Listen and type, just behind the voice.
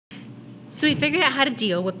So we figured out how to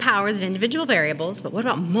deal with powers of individual variables, but what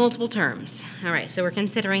about multiple terms? All right, so we're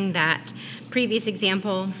considering that previous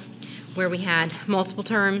example where we had multiple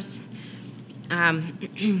terms.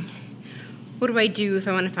 What do I do if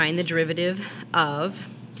I want to find the derivative of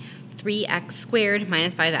 3x squared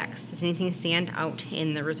minus 5x? Does anything stand out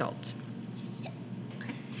in the result?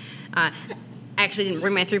 Okay. I actually didn't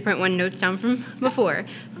bring my 3.1 notes down from before,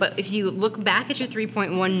 but if you look back at your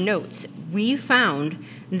 3.1 notes, we found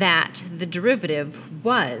that the derivative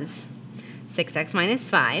was 6x minus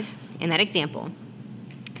 5 in that example.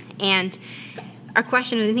 And our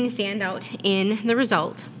question, does anything stand out in the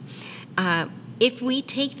result? If we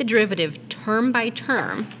take the derivative term by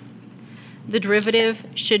term, the derivative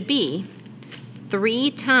should be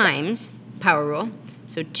 3 times power rule,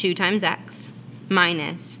 so 2 times x,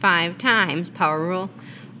 minus 5 times power rule,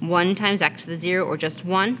 1 times x to the 0, or just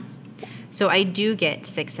 1. So I do get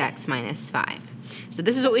 6x minus 5. So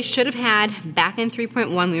this is what we should have had back in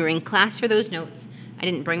 3.1. We were in class for those notes. I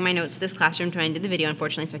didn't bring my notes to this classroom when I did the video,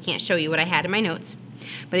 unfortunately, so I can't show you what I had in my notes.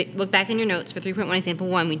 But look back in your notes for 3.1 example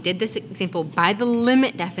 1. We did this example by the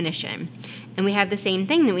limit definition, and we have the same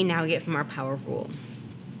thing that we now get from our power rule.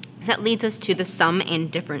 That leads us to the sum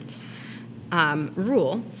and difference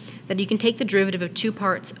rule, that you can take the derivative of two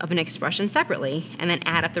parts of an expression separately and then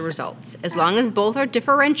add up the results, as long as both are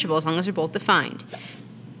differentiable, as long as they're both defined.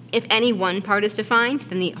 If any one part is defined,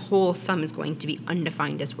 then the whole sum is going to be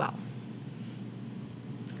undefined as well.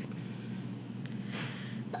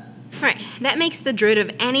 Alright, that makes the derivative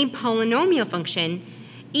of any polynomial function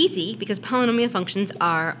easy because polynomial functions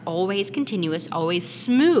are always continuous, always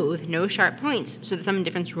smooth, no sharp points, so the sum and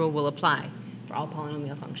difference rule will apply for all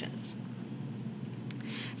polynomial functions.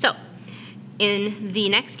 So, in the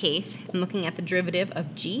next case, I'm looking at the derivative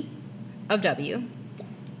of g of w.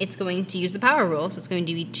 It's going to use the power rule, so it's going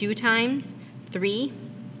to be 2 times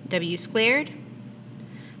 3w squared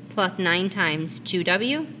plus 9 times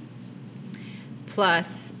 2w plus,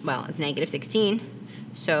 well, it's negative 16,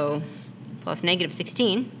 so plus negative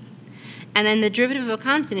 16. And then the derivative of a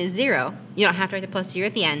constant is 0. You don't have to write the plus here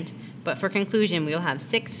at the end, but for conclusion, we'll have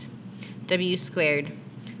 6w squared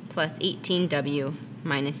plus 18w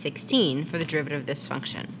minus 16 for the derivative of this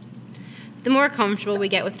function. The more comfortable we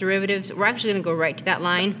get with derivatives, we're actually going to go right to that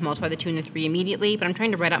line, multiply the 2 and the 3 immediately, but I'm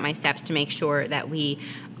trying to write out my steps to make sure that we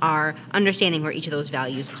are understanding where each of those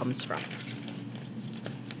values comes from.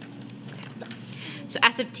 So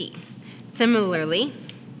S of t. Similarly,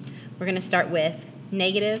 we're going to start with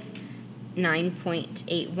negative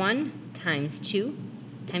 9.81 times 2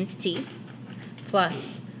 times t plus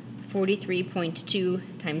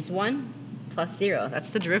 43.2 times 1 plus 0. That's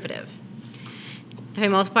the derivative. If I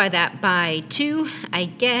multiply that by 2, I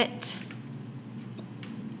get,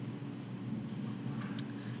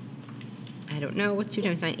 I don't know, what's 2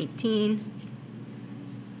 times 9? 18.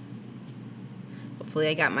 Hopefully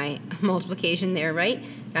I got my multiplication there right.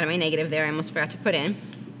 Got my negative there, I almost forgot to put in.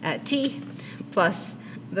 T plus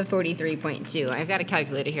the 43.2. I've got a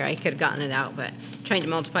calculator here, I could have gotten it out, but I'm trying to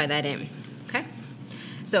multiply that in. Okay?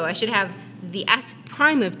 So I should have the s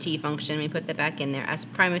prime of t function, let me put that back in there. S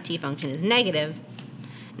prime of t function is negative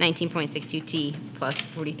 19.62t plus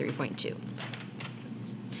 43.2.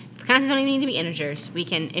 The constants don't even need to be integers. We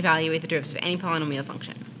can evaluate the derivatives of any polynomial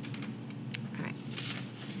function. All right.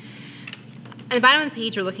 At the bottom of the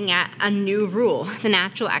page, we're looking at a new rule, the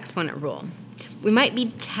natural exponent rule. We might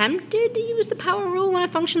be tempted to use the power rule when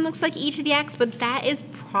a function looks like e to the x, but that is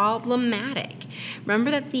problematic. Remember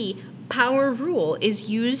that the power rule is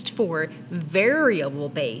used for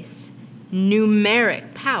variable-based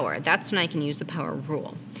numeric power. That's when I can use the power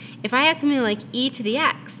rule. If I have something like e to the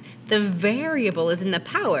x, the variable is in the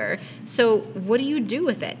power, so what do you do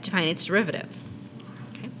with it to find its derivative?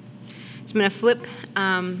 Okay. So I'm going to flip,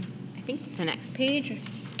 I think, the next page,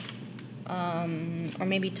 or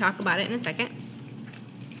maybe talk about it in a second.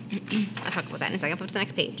 I'll talk about that in a second. Flip to the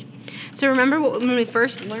next page. So remember when we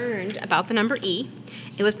first learned about the number e,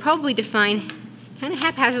 it was probably defined kind of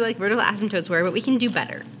haphazard like vertical asymptotes were, but we can do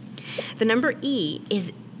better. The number e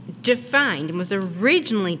is defined and was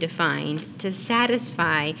originally defined to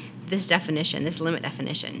satisfy this definition, this limit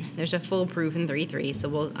definition. There's a full proof in 3.3, so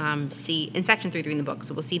we'll see in section 3.3 in the book,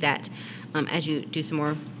 so we'll see that as you do some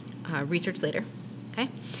more research later. Okay.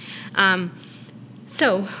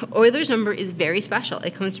 So Euler's number is very special.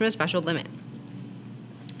 It comes from a special limit.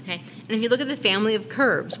 Okay. And if you look at the family of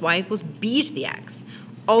curves, y equals b to the x,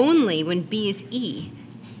 only when b is e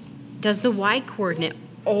does the y-coordinate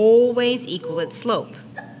always equal its slope.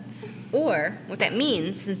 Or, what that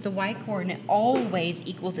means, since the y-coordinate always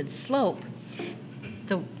equals its slope,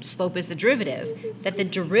 the slope is the derivative, that the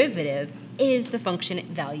derivative is the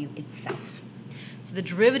function value itself. So the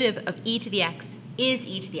derivative of e to the x is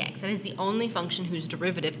e to the x. That is the only function whose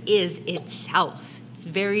derivative is itself. It's a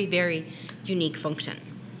very, very unique function.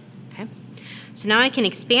 Okay? So now I can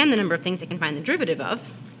expand the number of things I can find the derivative of.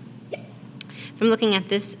 If I'm looking at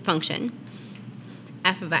this function,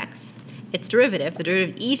 f of x, its derivative, the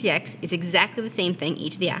derivative of e to the x, is exactly the same thing, e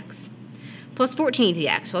to the x, plus 14e to the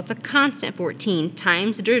x. Well, it's a constant 14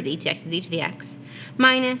 times the derivative of e to the x is e to the x,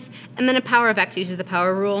 minus, and then a power of x uses the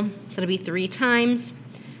power rule, so it'll be 3 times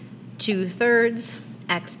 2/3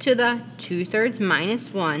 x to the 2/3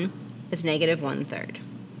 minus 1 is negative 1/3.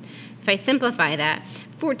 If I simplify that,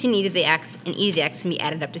 14e to the x and e to the x can be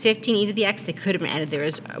added up to 15e to the x. They could have been added there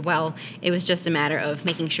as well. It was just a matter of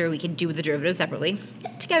making sure we could do the derivative separately.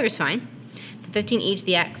 Together is fine. So 15e to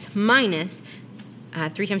the x minus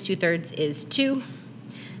 3 times 2/3 is 2.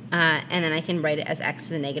 And then I can write it as x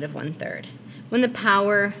to the negative 1/3. When the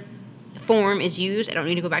power form is used, I don't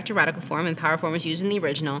need to go back to radical form, and power form is used in the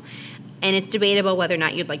original. And it's debatable whether or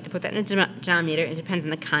not you'd like to put that in the denominator. It depends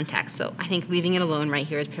on the context. So I think leaving it alone right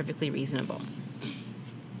here is perfectly reasonable.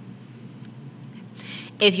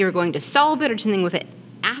 If you're going to solve it or something with it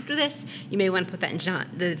after this, you may want to put that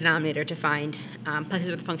in the denominator to find places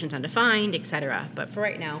where the function's undefined, etc. But for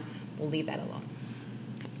right now, we'll leave that alone.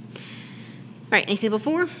 Okay. All right, an example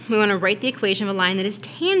 4, we want to write the equation of a line that is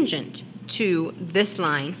tangent to this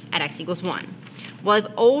line at x equals 1. Well,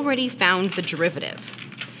 I've already found the derivative.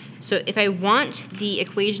 So if I want the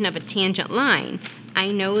equation of a tangent line,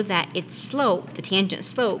 I know that its slope, the tangent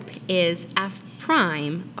slope, is f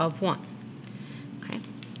prime of 1. Okay,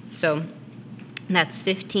 so that's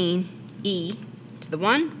 15e to the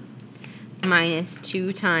 1 minus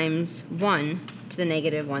 2 times 1 to the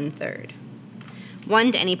negative 1/3.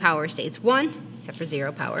 1 to any power stays 1, except for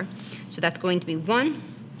 0 power. So that's going to be 1.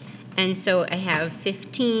 And so I have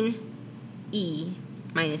 15e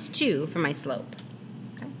minus 2 for my slope.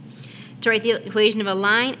 To write the equation of a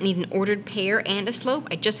line, I need an ordered pair and a slope.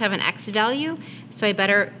 I just have an x value, so I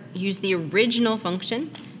better use the original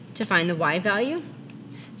function to find the y value.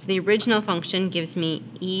 So the original function gives me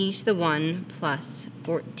e to the 1 plus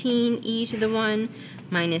 14e to the 1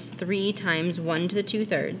 minus 3 times 1 to the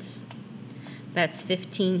 2/3. That's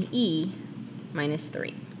 15e minus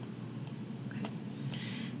 3. Okay.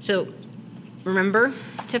 So remember,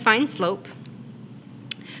 to find slope,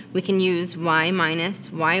 we can use y minus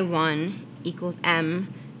y1 equals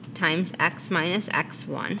m times x minus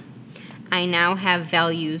x1. I now have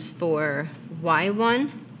values for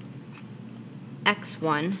y1,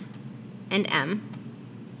 x1, and m.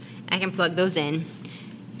 I can plug those in,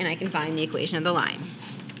 and I can find the equation of the line.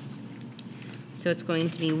 So it's going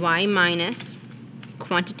to be y minus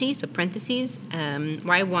quantity, so parentheses,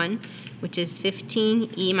 y1, which is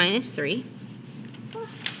 15e minus 3,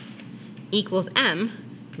 equals m,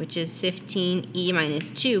 which is 15e minus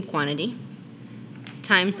 2 quantity,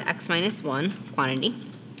 times x minus 1 quantity.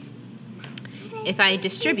 If I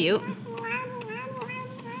distribute,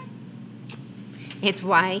 it's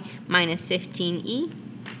y minus 15e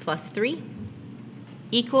plus 3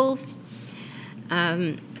 equals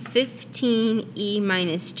 15e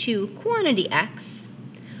minus 2 quantity x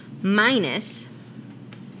minus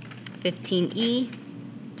 15e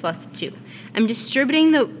plus 2. I'm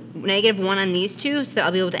distributing the negative 1 on these two so that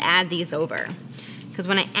I'll be able to add these over. Because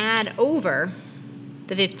when I add over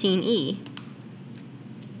the 15e,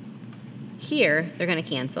 here, they're going to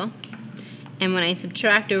cancel. And when I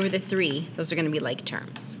subtract over the 3, those are going to be like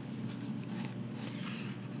terms.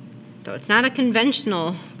 So it's not a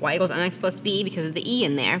conventional y equals mx plus b because of the e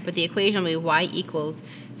in there, but the equation will be y equals,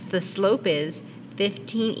 so the slope is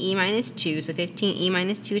 15e minus 2, so 15e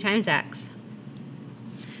minus 2 times x,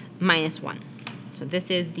 minus 1. So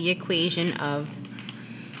this is the equation of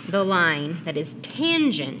the line that is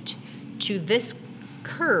tangent to this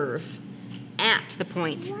curve at the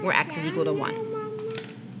point where x is equal to 1.